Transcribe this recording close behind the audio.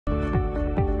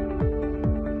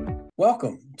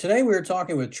Welcome. Today we are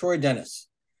talking with Troy Dennis.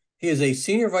 He is a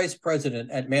Senior Vice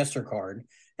President at MasterCard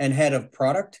and Head of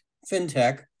Product,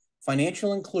 FinTech,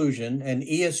 Financial Inclusion, and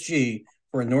ESG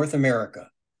for North America.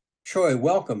 Troy,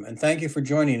 welcome, and thank you for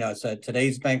joining us at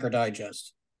today's Banker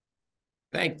Digest.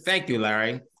 Thank you,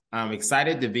 Larry. I'm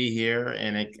excited to be here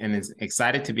and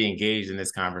excited to be engaged in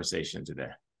this conversation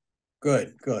today.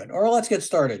 Good. All right, let's get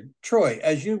started. Troy,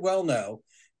 as you well know,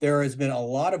 there has been a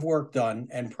lot of work done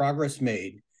and progress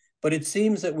made, but it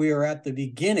seems that we are at the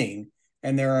beginning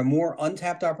and there are more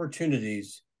untapped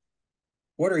opportunities.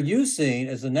 What are you seeing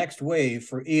as the next wave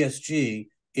for ESG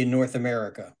in North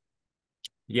America?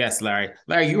 Yes, Larry.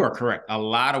 Larry, you are correct. A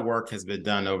lot of work has been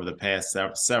done over the past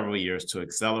several years to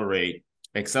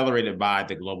accelerated by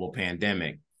the global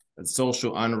pandemic, the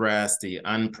social unrest, the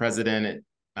unprecedented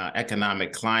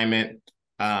economic climate,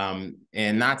 and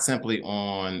not simply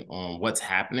on what's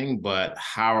happening, but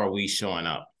how are we showing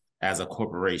up as a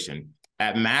corporation.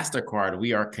 At MasterCard,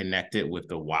 we are connected with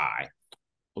the why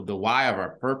of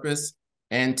our purpose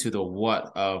and to the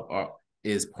what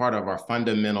is part of our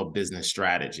fundamental business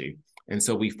strategy. And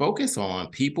so we focus on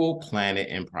people, planet,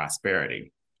 and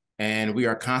prosperity. And we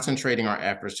are concentrating our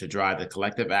efforts to drive the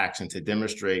collective action to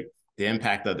demonstrate the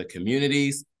impact of the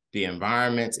communities, the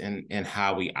environments, and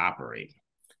how we operate.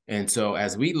 And so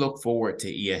as we look forward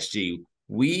to ESG,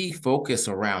 we focus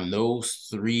around those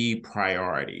three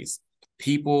priorities: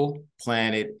 people,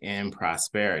 planet, and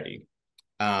prosperity.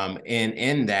 And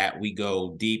in that, we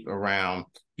go deep around,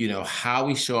 how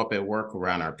we show up at work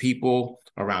around our people,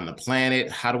 around the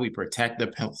planet. How do we protect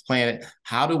the planet?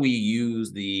 How do we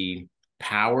use the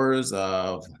powers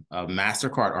of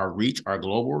MasterCard, our reach, our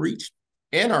global reach,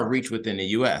 and our reach within the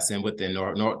U.S. and within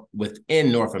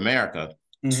North America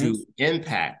to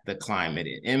impact the climate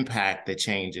and impact the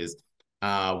changes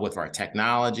with our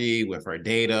technology, with our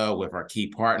data, with our key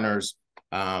partners.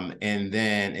 And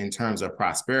then in terms of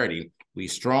prosperity, we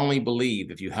strongly believe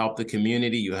if you help the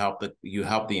community, you help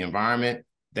the environment,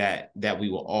 that we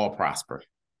will all prosper.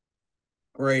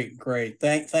 Great.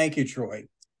 Thank you, Troy.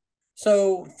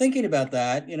 So thinking about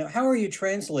that, how are you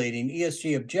translating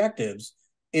ESG objectives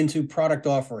into product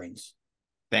offerings?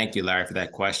 Thank you, Larry, for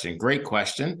that question. Great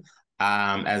question.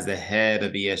 As the head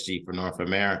of ESG for North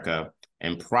America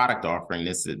and product offering,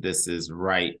 this is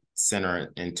right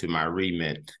center into my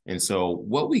remit. And so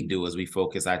what we do is we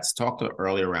focus, I talked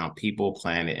earlier around people,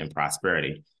 planet, and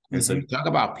prosperity. And so you talk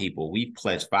about people, we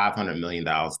pledged $500 million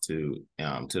to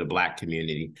the Black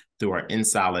community through our In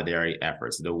Solidarity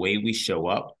efforts. The way we show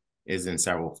up is in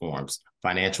several forms: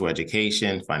 financial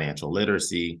education, financial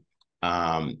literacy.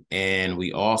 And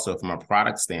we also, from a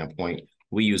product standpoint,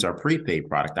 we use our prepaid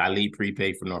product. I lead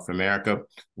prepaid for North America.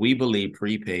 We believe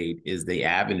prepaid is the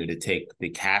avenue to take the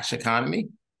cash economy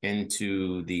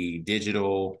into the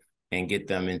digital and get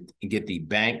the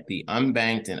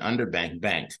unbanked and underbanked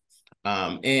banked.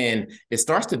 And it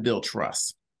starts to build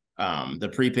trust. The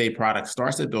prepaid product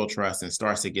starts to build trust and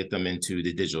starts to get them into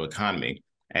the digital economy.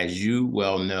 As you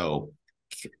well know,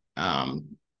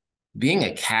 being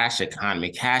a cash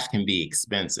economy, cash can be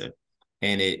expensive,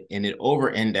 and it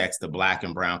over-indexed the Black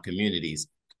and brown communities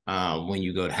when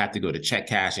you have to go to check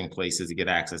cashing places to get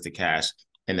access to cash.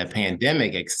 And the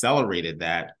pandemic accelerated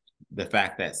the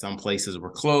fact that some places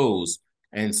were closed.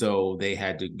 And so they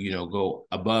had to, go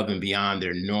above and beyond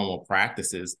their normal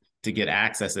practices to get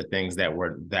access to things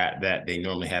that they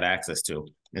normally had access to.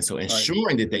 And so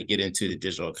ensuring that they get into the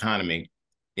digital economy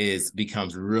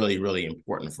becomes really, really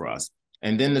important for us.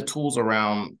 And then the tools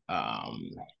around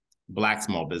Black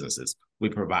small businesses. We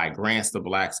provide grants to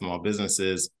Black small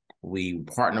businesses. We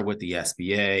partner with the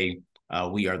SBA.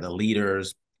 We are the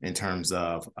leaders in terms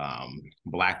of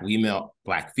Black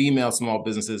female small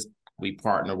businesses. We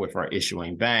partner with our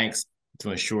issuing banks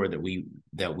to ensure that we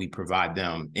provide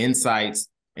them insights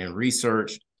and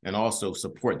research and also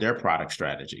support their product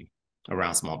strategy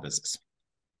around small business.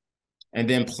 And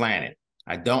then planet.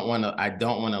 I don't want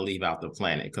to leave out the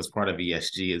planet, because part of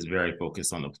ESG is very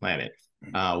focused on the planet.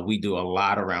 We do a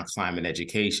lot around climate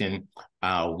education.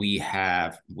 We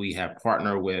have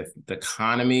partnered with the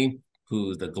economy,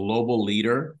 who's the global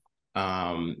leader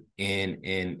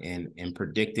in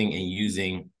predicting and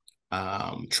using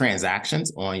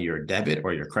transactions on your debit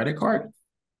or your credit card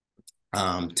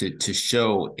to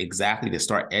show exactly, to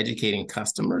start educating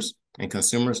customers and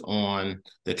consumers on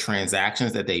the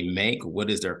transactions that they make, what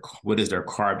is their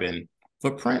carbon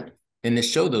footprint, and to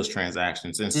show those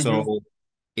transactions. And so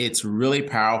it's really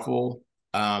powerful.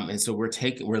 And so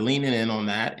we're leaning in on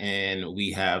that, and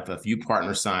we have a few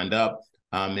partners signed up.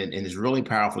 And it's really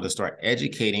powerful to start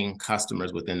educating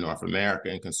customers within North America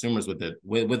and consumers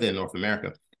within North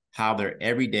America how their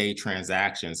everyday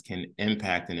transactions can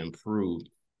impact and improve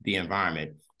the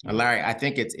environment. And Larry, I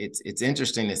think it's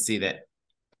interesting to see that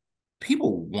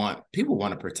people want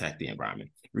to protect the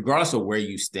environment, regardless of where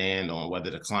you stand on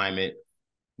whether climate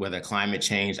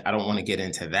change. I don't want to get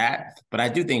into that, but I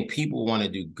do think people want to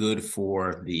do good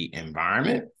for the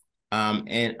environment,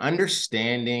 and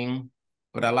understanding.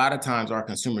 But a lot of times our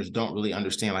consumers don't really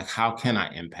understand, like, how can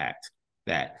I impact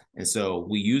that? And so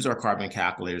we use our carbon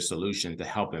calculator solution to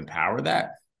help empower that.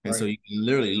 And so you can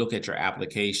literally look at your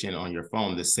application on your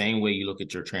phone the same way you look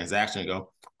at your transaction and go,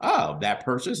 oh, that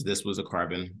purchase, this was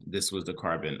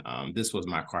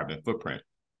my carbon footprint.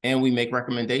 And we make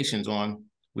recommendations on,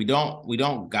 we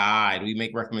don't guide, we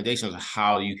make recommendations on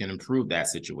how you can improve that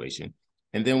situation.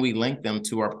 And then we link them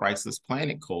to our Priceless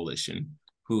Planet Coalition,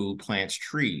 who plants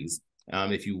trees.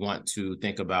 If you want to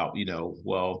think about,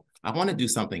 well, I want to do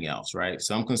something else, right?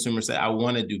 Some consumers say, I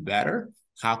want to do better.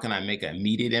 How can I make an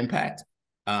immediate impact?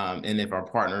 And if our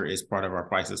partner is part of our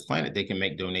Priceless Planet, they can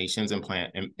make donations and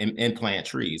plant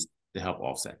trees to help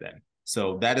offset that.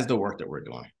 So that is the work that we're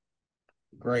doing.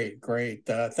 Great.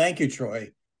 Thank you, Troy.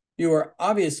 You are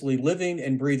obviously living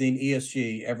and breathing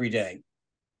ESG every day.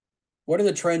 What are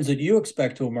the trends that you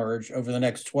expect to emerge over the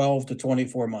next 12 to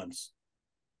 24 months?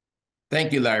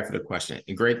 Thank you, Larry, for the question.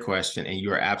 A great question. And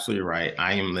you are absolutely right.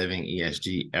 I am living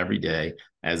ESG every day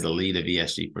as the lead of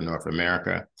ESG for North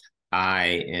America.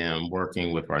 I am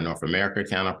working with our North America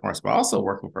counterparts, but also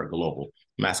working for a global.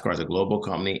 MasterCard is a global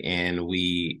company, and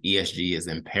ESG is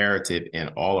imperative in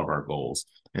all of our goals.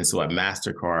 And so at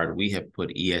MasterCard, we have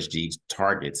put ESG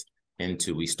targets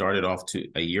we started off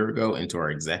a year ago into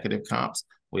our executive comps.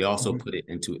 We also put it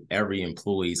into every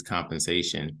employee's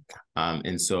compensation.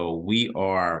 And so we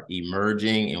are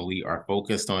emerging and we are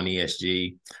focused on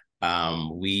ESG.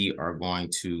 We are going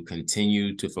to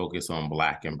continue to focus on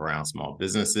Black and brown small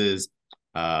businesses.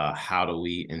 How do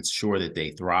we ensure that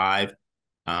they thrive?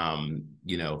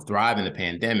 Thrive in the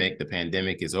pandemic. The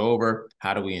pandemic is over.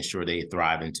 How do we ensure they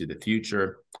thrive into the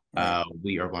future?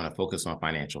 We are going to focus on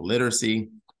financial literacy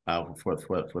for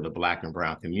the Black and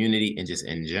brown community, and just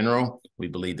in general. We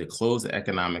believe to close the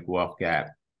economic wealth gap,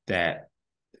 that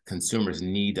consumers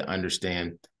need to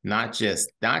understand, not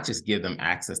just give them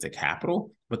access to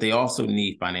capital, but they also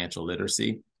need financial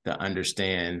literacy to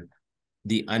understand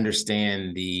the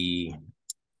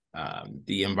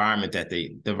environment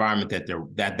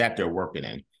that they're working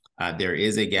in. There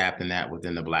is a gap in that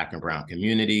within the Black and brown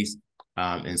communities.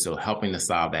 And so helping to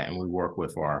solve that. And we work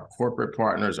with our corporate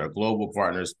partners, our global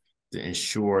partners, to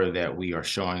ensure that we are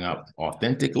showing up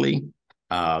authentically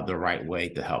the right way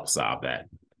to help solve that.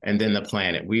 And then the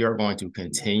planet, we are going to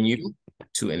continue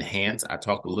to enhance. I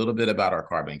talked a little bit about our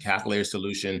carbon calculator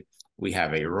solution. We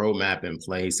have a roadmap in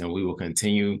place, and we will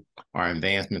continue our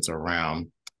advancements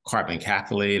around carbon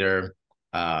calculator,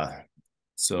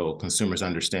 so consumers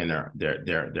understand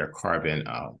their carbon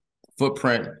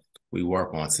footprint. We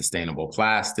work on sustainable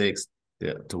plastics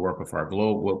to work with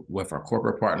our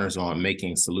corporate partners on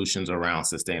making solutions around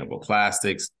sustainable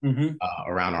plastics,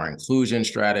 around our inclusion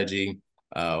strategy.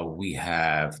 We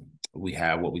have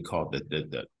what we call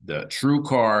the True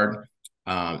Card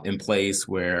in place,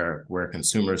 where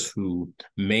consumers who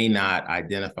may not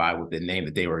identify with the name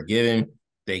that they were given,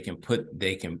 they can put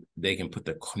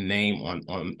the name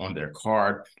on their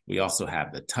card. We also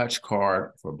have the Touch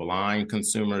Card for blind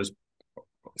consumers,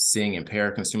 seeing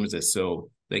impaired consumers, so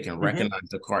they can recognize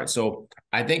the card. So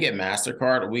I think at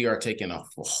MasterCard, we are taking a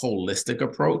holistic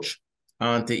approach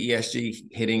to ESG,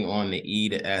 hitting on the E,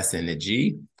 the S, and the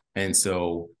G. And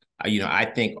so,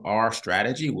 I think our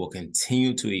strategy will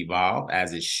continue to evolve,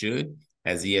 as it should.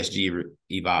 As ESG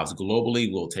evolves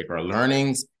globally, we'll take our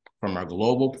learnings from our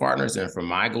global partners and from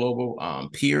my global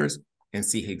peers and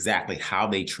see exactly how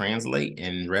they translate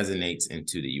and resonates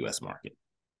into the U.S. market.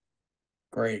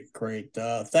 Great.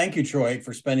 Thank you, Troy,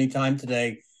 for spending time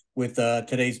today with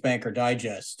today's Banker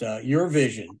Digest. Your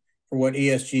vision for what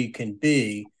ESG can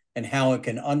be and how it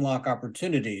can unlock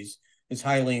opportunities is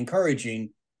highly encouraging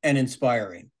and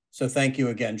inspiring. So thank you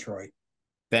again, Troy.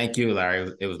 Thank you,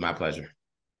 Larry. It was my pleasure.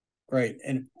 Great.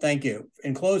 And thank you.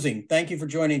 In closing, thank you for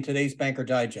joining today's Banker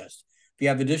Digest. If you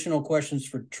have additional questions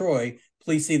for Troy,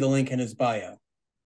 please see the link in his bio.